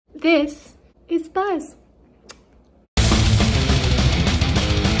This is Buzz.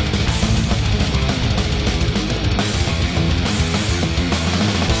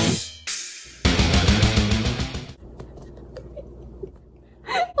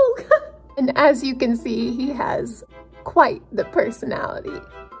 Oh God. And as you can see, he has quite the personality.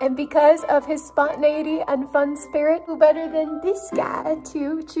 And because of his spontaneity and fun spirit, who better than this guy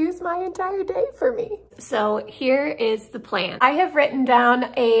to choose my entire day for me? So here is the plan. I have written down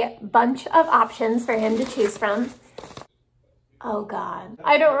a bunch of options for him to choose from. Oh God,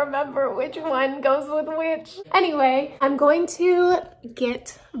 I don't remember which one goes with which. Anyway, I'm going to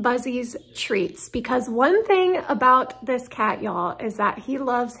get Buzzy's treats because one thing about this cat, y'all, is that he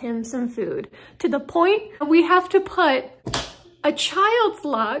loves him some food to the point we have to put a child's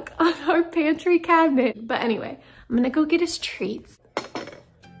lock on our pantry cabinet. But anyway, I'm gonna go get his treats.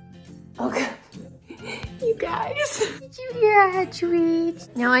 Okay. You guys. Did you hear I had treats?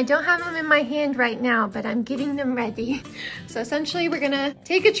 Now, I don't have them in my hand right now, but I'm getting them ready. So essentially, we're gonna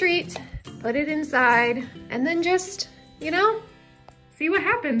take a treat, put it inside, and then just, you know, see what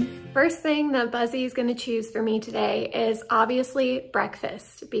happens. First thing that Buzzy is gonna choose for me today is obviously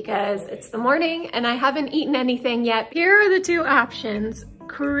breakfast because it's the morning and I haven't eaten anything yet. Here are the two options.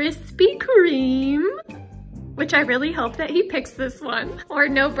 Krispy Kreme, which I really hope that he picks this one, or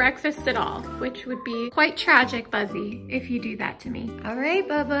no breakfast at all, which would be quite tragic, Buzzy, if you do that to me. All right,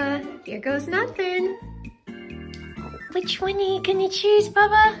 Bubba, here goes nothing. Which one are you gonna choose,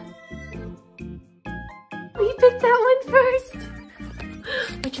 Bubba? You picked that one first.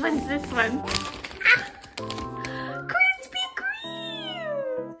 Which one's this one? Ah! Krispy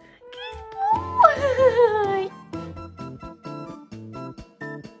Kreme! Good boy!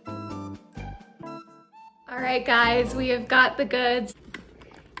 All right, guys, we have got the goods.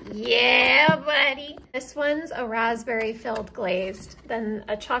 Yeah, buddy. This one's a raspberry filled glazed, then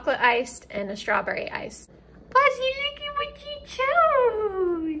a chocolate iced and a strawberry iced. Buzzy, look at what you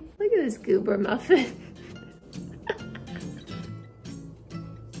chose. Look at this goober muffin.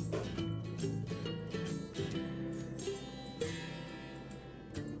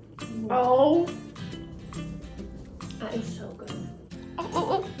 Oh, that is so good.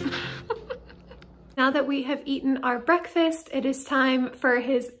 Oh. Now that we have eaten our breakfast, it is time for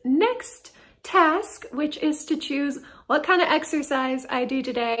his next task, which is to choose what kind of exercise I do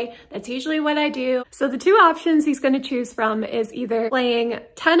today. That's usually what I do. So the two options he's going to choose from is either playing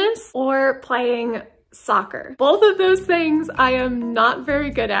tennis or playing soccer. Both of those things I am not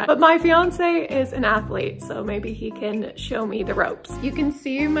very good at, but my fiance is an athlete, so maybe he can show me the ropes. You can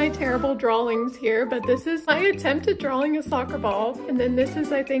see my terrible drawings here, but this is my attempt at drawing a soccer ball. And then this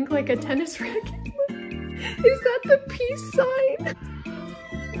is, I think, like a tennis racket. Is that the peace sign?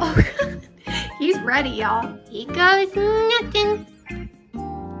 Oh, God. He's ready, y'all. Here goes nothing.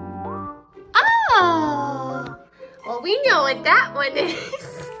 Oh, well, we know what that one is.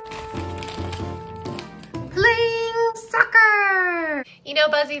 Playing soccer. You know,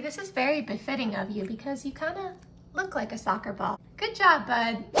 Buzzy, this is very befitting of you because you kind of look like a soccer ball. Good job,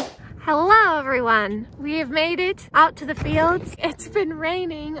 bud. Hello, everyone. We have made it out to the fields. It's been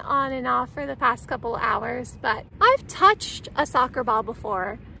raining on and off for the past couple hours, but I've touched a soccer ball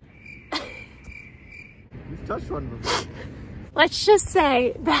before. You've touched one before. Let's just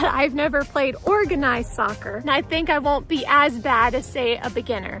say that I've never played organized soccer, and I think I won't be as bad as, say, a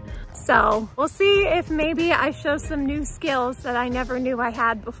beginner. So we'll see if maybe I show some new skills that I never knew I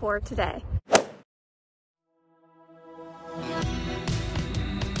had before today.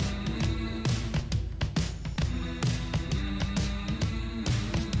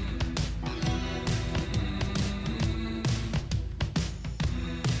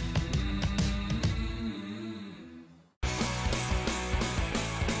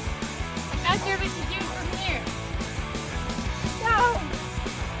 Not sure what to do from here. No!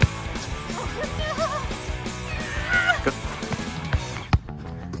 Oh,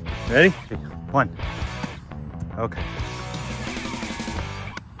 no! Ready? 1. Okay.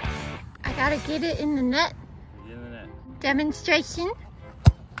 I gotta get it in the net. Get in the net. Demonstration.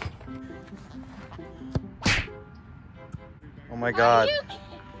 Oh my God.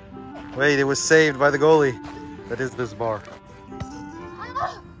 Wait, it was saved by the goalie. That is this bar.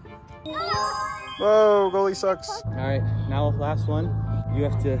 Whoa, goalie sucks. All right, now last one. You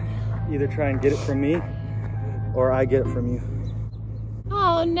have to either try and get it from me or I get it from you.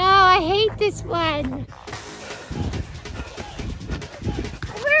 Oh no, I hate this one.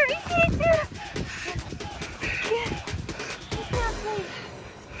 Where is it?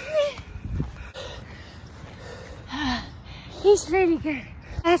 He's pretty good.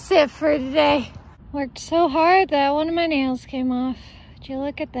 That's it for today. Worked so hard that one of my nails came off. you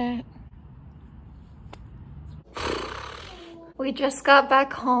look at that. We just got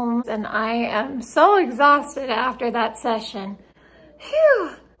back home and I am so exhausted after that session.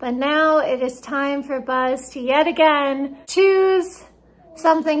 Phew. But now it is time for Buzz to yet again choose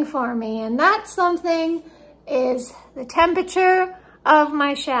something for me. And that something is the temperature of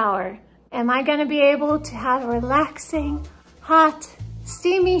my shower. Am I gonna be able to have a relaxing, hot,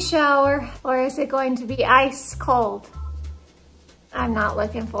 steamy shower, or is it going to be ice cold? I'm not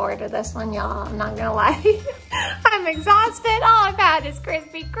looking forward to this one, y'all. I'm not gonna lie. I'm exhausted. All I've had is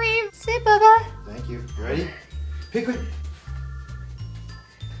Krispy Kreme. Sit, Bubba. Thank you. You ready? Pick it.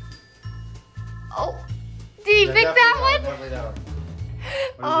 Oh, did you pick that one? Definitely that one.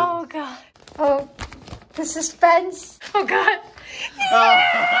 Oh, God. Oh, the suspense. Oh, God. Yes!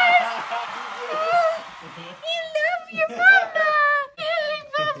 You love your Bubba. Yay,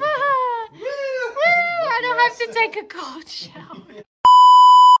 Bubba. Woo! I don't have to take a cold shower.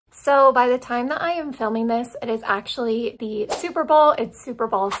 So by the time that I am filming this, it is actually the Super Bowl. It's Super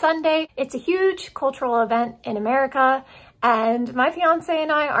Bowl Sunday. It's a huge cultural event in America. And my fiance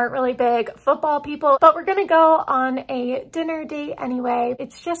and I aren't really big football people, but we're gonna go on a dinner date anyway.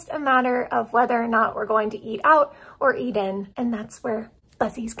 It's just a matter of whether or not we're going to eat out or eat in, and that's where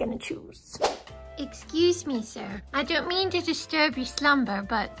Buzzy's gonna choose. Excuse me, sir. I don't mean to disturb your slumber,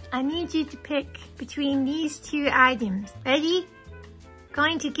 but I need you to pick between these two items. Ready?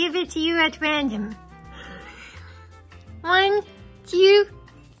 Going to give it to you at random. 1, 2,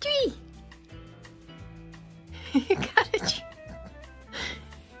 3. You gotta choose.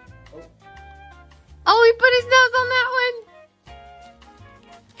 Oh, he put his nose on that one.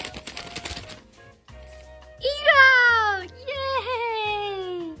 Eat out!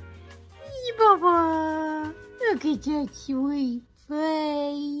 Yay! Eat, Bubba. Look at that sweet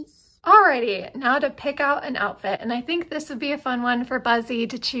face. Alrighty, now to pick out an outfit, and I think this would be a fun one for Buzzy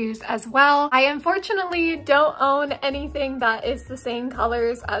to choose as well. I unfortunately don't own anything that is the same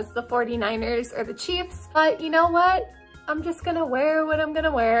colors as the 49ers or the Chiefs, but you know what? I'm just gonna wear what I'm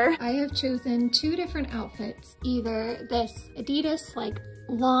gonna wear. I have chosen 2 different outfits, either this Adidas like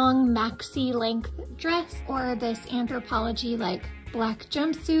long maxi length dress or this Anthropologie like black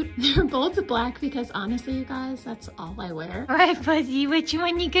jumpsuit. They're both black because honestly, you guys, that's all I wear. All right, Buzzy, which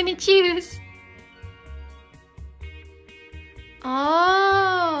one you gonna choose?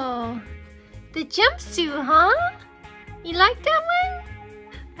 Oh, the jumpsuit, huh? You like that one?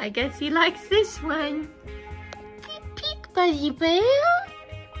 I guess he likes this one. Peek, peek, Buzzy Bear.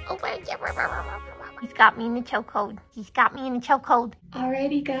 Oh, he's got me in the chokehold. He's got me in the chokehold.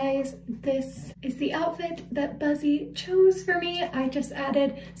 Alrighty, guys, this is the outfit that Buzzy chose for me. I just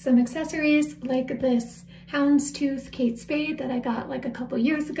added some accessories like this houndstooth Kate Spade that I got like a couple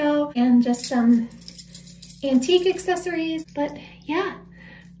years ago, and just some antique accessories. But yeah,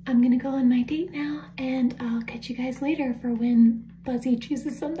 I'm gonna go on my date now, and I'll catch you guys later for when Buzzy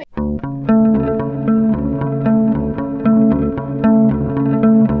chooses something.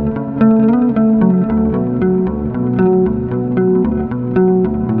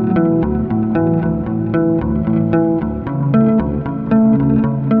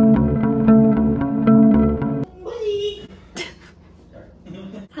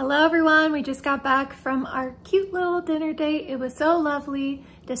 Hello everyone, we just got back from our cute little dinner date. It was so lovely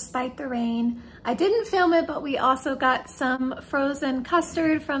despite the rain. I didn't film it, but we also got some frozen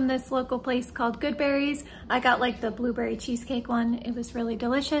custard from this local place called Goodberries. I got like the blueberry cheesecake one. It was really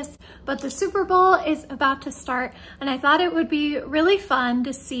delicious. But the Super Bowl is about to start, and I thought it would be really fun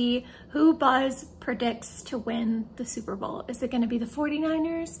to see who Buzz predicts to win the Super Bowl. Is it gonna be the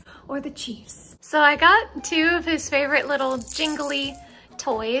 49ers or the Chiefs? So I got 2 of his favorite little jingly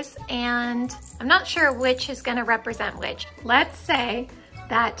toys, and I'm not sure which is gonna represent which. Let's say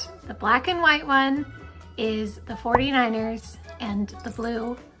that the black and white one is the 49ers and the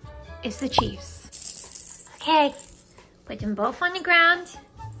blue is the Chiefs. Okay, put them both on the ground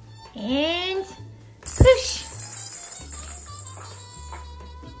and push.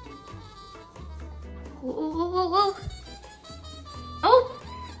 Oh, oh,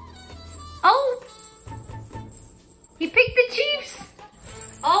 oh, he picked the Chiefs.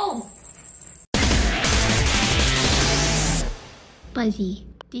 Oh. Buzzy,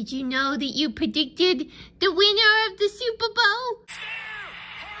 did you know that you predicted the winner of the Super Bowl?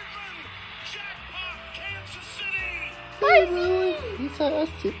 Buzzy! You said us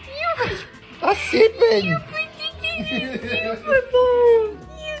it. You predicted the Super Bowl.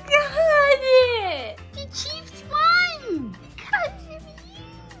 You got it. The Chiefs won because of you.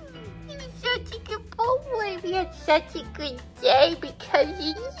 It was such a good bowl. We had such a good day because of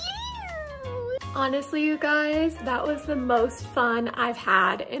you. Honestly, you guys, that was the most fun I've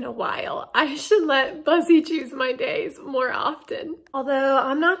had in a while. I should let Buzzy choose my days more often. Although,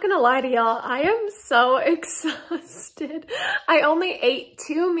 I'm not gonna lie to y'all, I am so exhausted. I only ate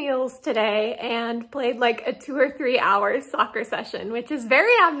 2 meals today and played like a 2 or 3 hour soccer session, which is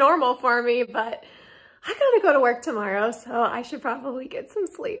very abnormal for me, but I gotta go to work tomorrow, so I should probably get some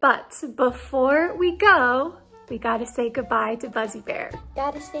sleep. But before we go, we gotta say goodbye to Buzzy Bear.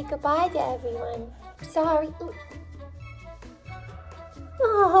 Gotta say goodbye to everyone. Sorry.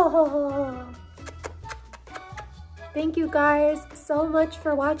 Oh. Thank you guys so much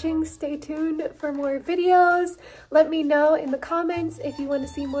for watching. Stay tuned for more videos. Let me know in the comments if you want to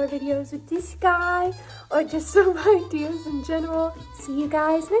see more videos with this guy or just some ideas in general. See you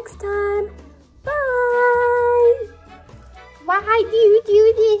guys next time. Bye! Why do you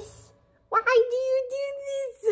do this? Why do you do